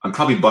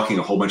bucking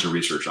a whole bunch of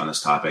research on this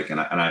topic,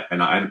 and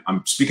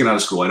I'm speaking out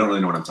of school. I don't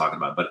really know what I'm talking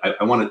about, but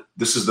I want to.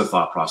 This is the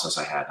thought process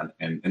I had,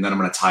 and then I'm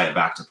going to tie it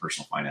back to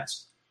personal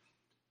finance.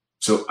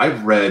 So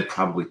I've read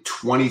probably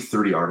 20,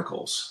 30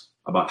 articles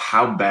about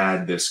how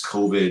bad this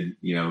COVID,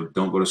 you know,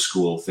 don't go to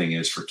school thing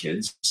is for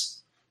kids,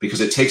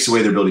 because it takes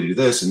away their ability to do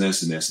this and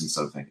this and this and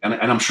something. And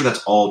I'm sure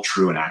that's all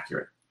true and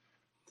accurate,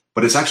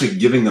 but it's actually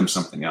giving them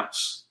something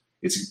else.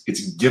 It's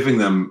giving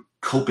them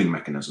coping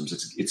mechanisms.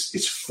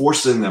 It's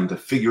forcing them to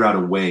figure out a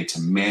way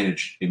to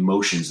manage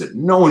emotions that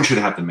no one should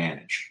have to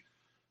manage.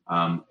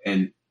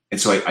 And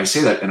so I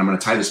say that, and I'm going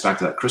to tie this back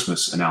to that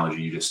Christmas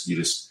analogy you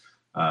just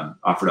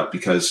offered up,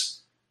 because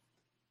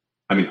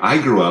I mean,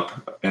 I grew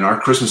up and our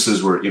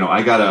Christmases were, you know,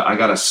 I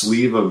got a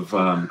sleeve of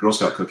Girl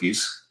Scout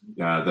cookies,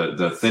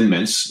 the Thin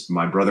Mints.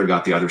 My brother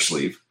got the other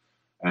sleeve,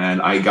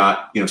 and I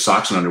got, you know,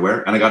 socks and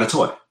underwear, and I got a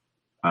toy,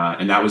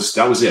 and that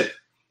was it.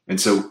 And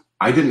so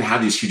I didn't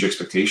have these huge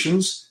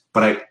expectations,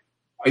 but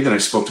then I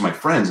spoke to my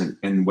friends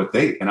and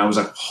I was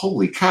like,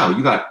 holy cow,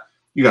 you got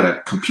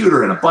a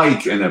computer and a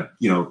bike and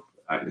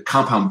a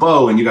compound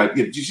bow, and you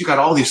got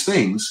all these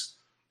things,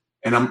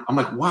 and I'm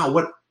like, wow,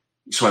 what?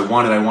 So I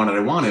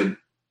wanted.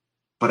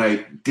 But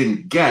I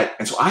didn't get,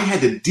 and so I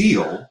had to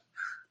deal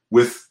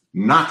with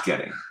not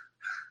getting.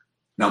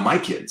 Now my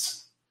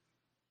kids,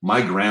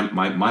 my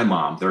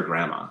mom, their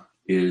grandma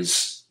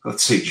is,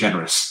 let's say,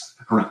 generous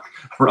around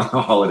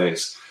the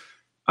holidays.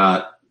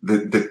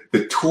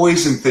 The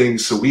toys and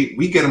things, so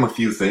we get them a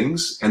few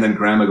things, and then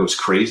grandma goes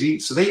crazy.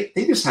 So they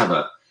just have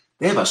a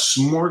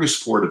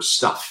smorgasbord of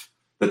stuff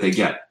that they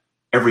get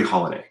every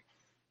holiday.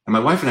 And my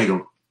wife and I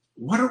go,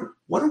 what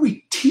are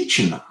we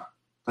teaching them?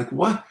 Like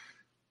what?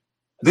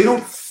 They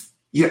don't,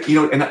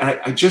 and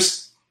I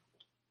just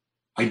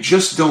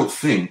don't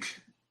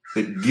think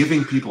that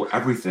giving people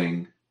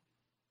everything,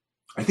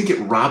 I think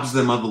it robs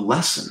them of the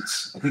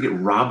lessons. I think it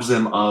robs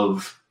them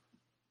of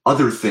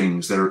other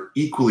things that are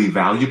equally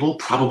valuable,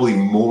 probably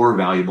more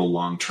valuable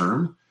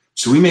long-term.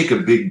 So we make a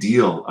big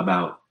deal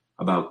about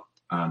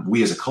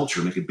we as a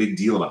culture make a big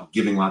deal about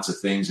giving lots of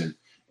things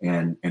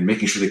and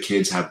making sure the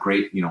kids have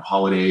great, you know,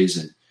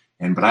 holidays.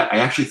 But I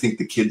actually think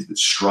the kids that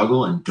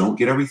struggle and don't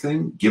get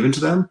everything given to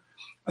them,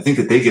 I think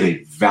that they get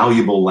a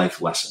valuable life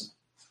lesson.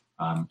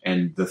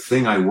 And the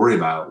thing I worry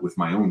about with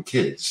my own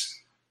kids,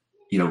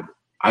 you know,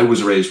 I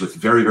was raised with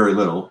very, very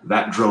little.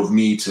 That drove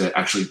me to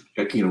actually,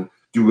 you know,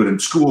 do good in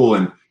school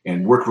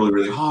and work really,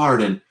 really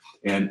hard.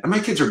 And my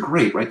kids are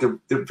great, right?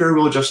 They're very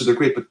well adjusted. They're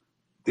great, but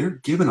they're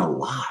given a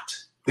lot.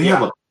 They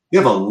have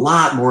a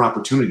lot more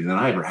opportunity than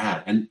I ever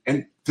had. And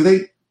do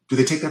they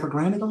take that for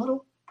granted a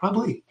little?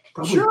 Probably.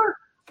 Sure.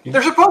 Yeah.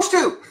 They're supposed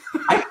to.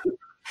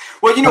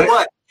 Well, you know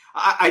what?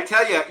 I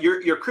tell you,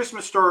 your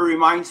Christmas story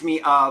reminds me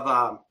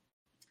of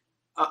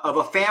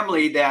a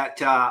family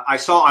that I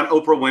saw on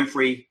Oprah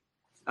Winfrey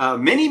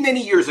many,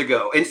 many years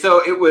ago. And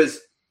so it was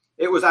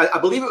I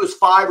believe it was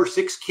 5 or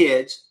 6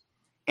 kids,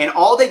 and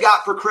all they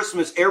got for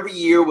Christmas every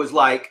year was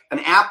like an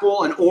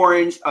apple, an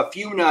orange, a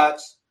few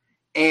nuts,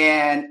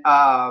 and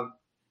I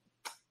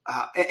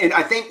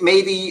think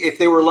maybe if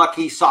they were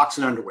lucky, socks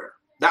and underwear.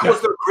 That was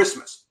their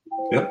Christmas.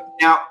 Yep.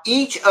 Now,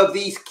 each of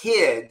these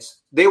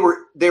kids, they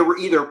were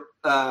either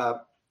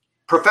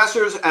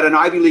professors at an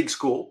Ivy League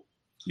school.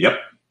 Yep.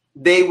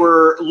 They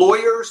were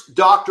lawyers,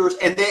 doctors,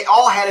 and they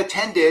all had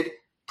attended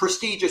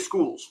prestigious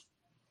schools.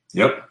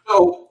 Yep.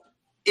 So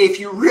if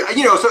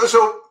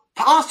so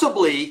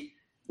possibly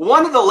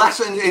one of the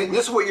lessons, and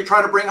this is what you're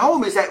trying to bring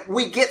home, is that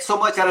we get so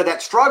much out of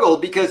that struggle,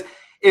 because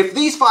if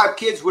these 5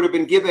 kids would have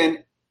been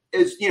given,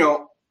 as you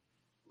know,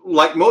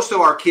 like most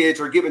of our kids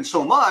are given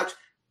so much,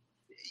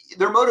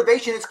 their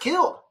motivation is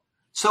killed.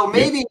 So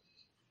maybe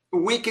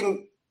we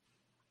can,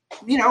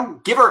 you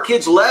know, give our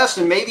kids less,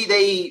 and maybe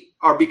they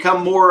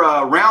become more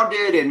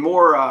rounded and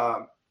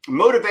more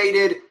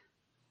motivated.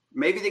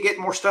 Maybe they get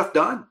more stuff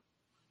done.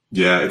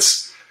 Yeah,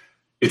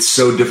 it's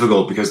so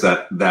difficult because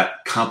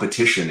that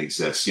competition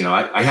exists. You know,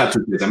 I have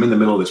 2 kids. I'm in the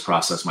middle of this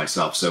process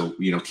myself. So,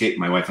 you know, Kate,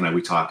 my wife, and I,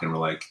 we talk and we're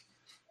like,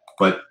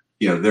 but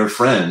you know, their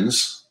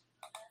friends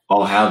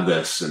all have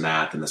this and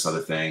that and this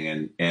other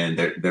thing, and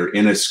they're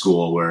in a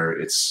school where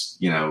it's,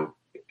 you know,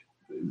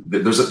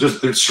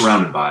 they're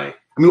surrounded by.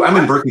 I mean, I'm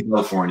in Berkeley,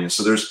 California,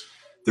 so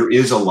there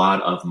is a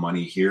lot of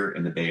money here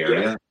in the Bay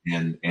Area,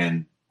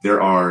 and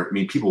there are. I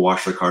mean, people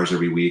wash their cars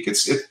every week.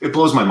 It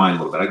blows my mind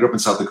a little bit. I grew up in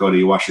South Dakota.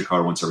 You wash your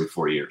car once every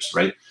 4 years,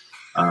 right?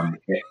 And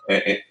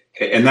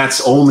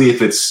that's only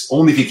if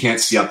you can't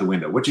see out the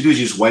window. What you do is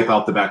you just wipe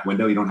out the back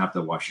window. You don't have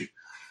to wash it.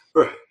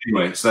 Right.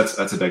 Anyway, so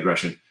that's a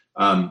digression.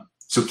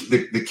 So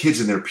the kids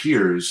and their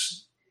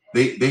peers,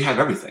 they have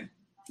everything.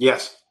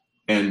 Yes.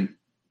 And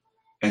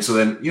so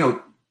then,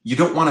 you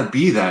don't want to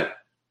be that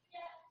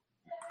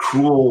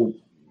cruel,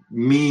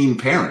 mean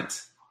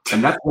parent.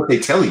 And that's what they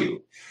tell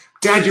you.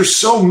 Dad, you're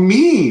so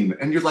mean.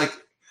 And you're like,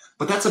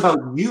 but that's about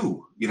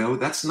you.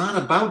 That's not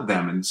about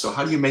them. And so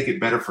how do you make it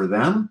better for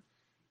them?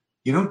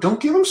 Don't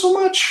give them so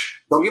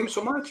much. Don't give them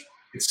so much.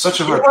 It's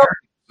such a hard thing.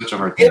 Such a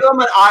hard thing. Give them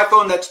an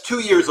iPhone that's 2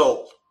 years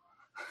old.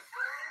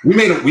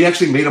 We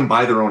actually made them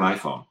buy their own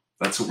iPhone.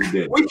 That's what we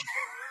did.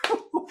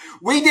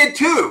 We did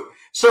too.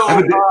 So,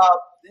 my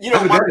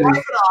wife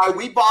and I,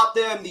 we bought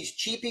them these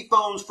cheapy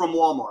phones from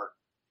Walmart.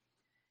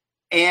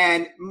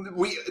 And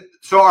we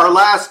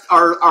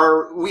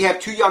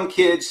have 2 young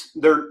kids.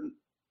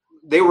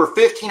 They were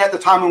 15 at the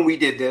time when we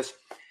did this.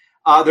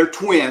 They're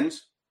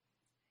twins.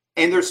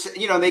 And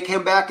they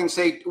came back and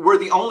say, we're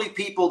the only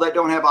people that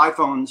don't have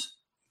iPhones.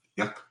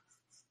 Yep.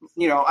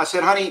 I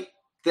said, honey,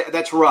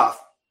 that's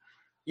rough.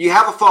 You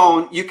have a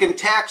phone, you can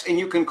text and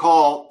you can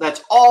call.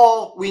 That's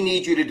all we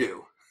need you to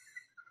do.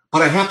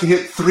 But I have to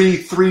hit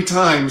three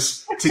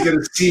times to get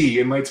a C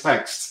in my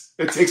text.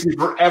 It takes me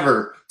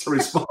forever to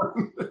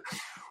respond.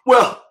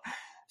 Well,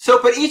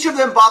 but each of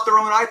them bought their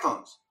own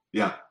iPhones.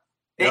 Yeah.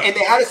 Yep. And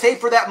they had to save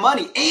for that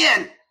money.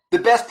 And the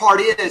best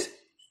part is,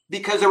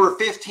 because they were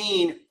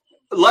 15,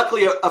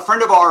 luckily a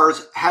friend of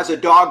ours has a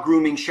dog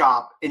grooming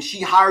shop, and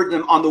she hired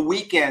them on the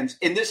weekends.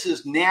 And this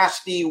is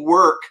nasty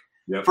work.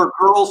 Yep. For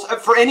girls,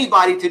 for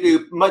anybody to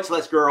do, much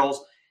less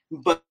girls,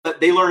 but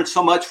they learned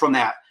so much from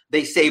that.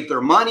 They saved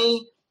their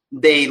money,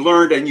 they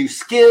learned a new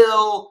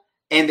skill,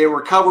 and they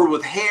were covered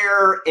with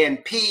hair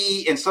and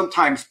pee and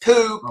sometimes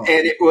poop. Oh.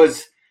 And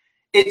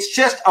it's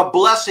just a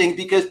blessing,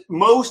 because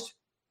most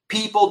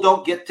people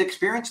don't get to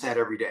experience that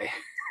every day.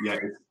 Yeah.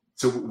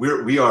 So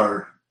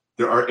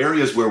there are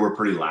areas where we're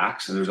pretty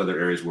lax, and there's other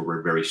areas where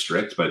we're very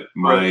strict, but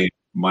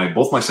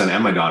both my son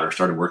and my daughter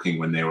started working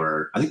when they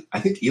were, I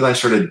think Eli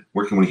started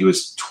working when he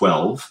was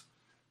 12.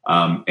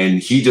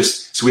 And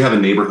so we have a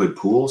neighborhood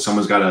pool.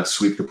 Someone's got to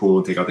sweep the pool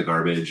and take out the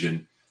garbage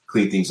and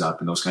clean things up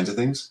and those kinds of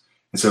things.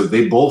 And so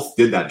they both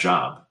did that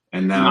job.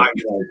 And now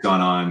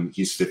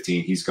he's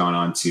 15. He's gone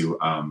on to,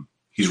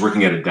 he's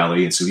working at a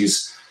deli. And so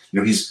he's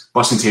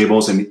busting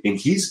tables and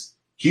he's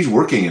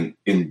working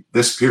in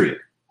this period.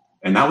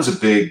 And that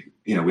was we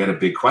had a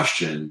big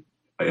question.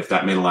 If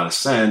that made a lot of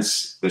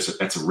sense,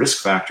 that's a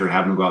risk factor,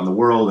 having to go out in the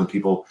world and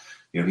people,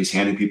 he's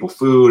handing people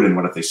food, and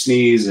what if they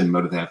sneeze, and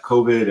what if they have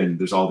COVID, and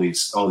there's all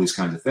these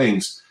kinds of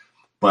things.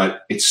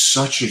 But it's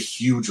such a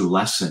huge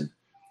lesson,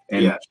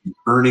 and he's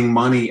earning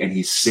money, and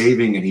he's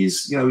saving, and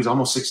he's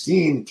almost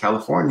 16 in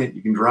California.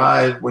 You can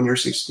drive when you're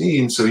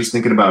 16. So he's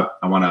thinking about,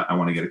 I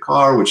want to get a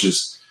car, which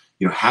is,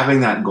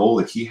 having that goal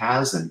that he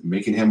has and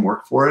making him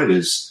work for it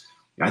is,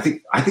 I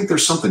think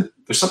there's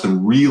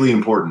something really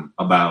important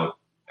about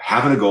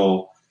having a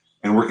goal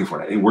and working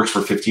for it. It works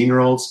for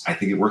 15-year-olds. I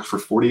think it works for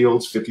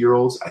 40-year-olds,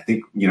 50-year-olds. I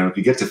think, if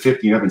you get to 50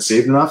 and you haven't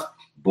saved enough,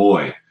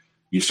 boy,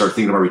 you start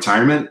thinking about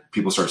retirement,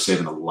 people start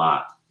saving a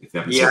lot if they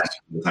haven't saved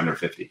by the time they're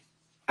 50.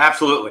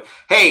 Absolutely.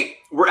 Hey,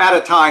 we're out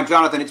of time,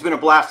 Jonathan. It's been a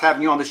blast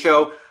having you on the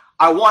show.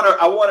 I want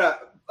to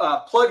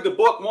plug the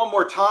book one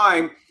more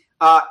time.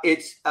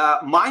 It's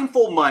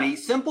Mindful Money,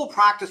 Simple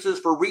Practices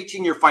for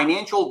Reaching Your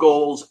Financial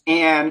Goals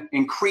and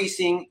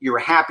Increasing Your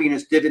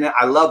Happiness Dividend.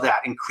 I love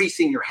that,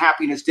 increasing your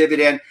happiness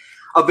dividend.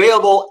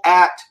 Available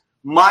at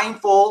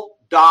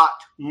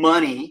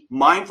mindful.money.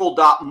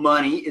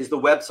 Mindful.money is the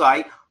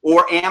website,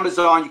 or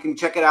Amazon. You can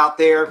check it out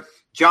there.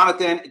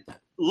 Jonathan,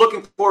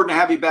 looking forward to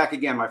have you back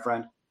again, my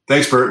friend.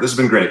 Thanks, Bert. This has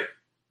been great.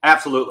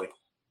 Absolutely.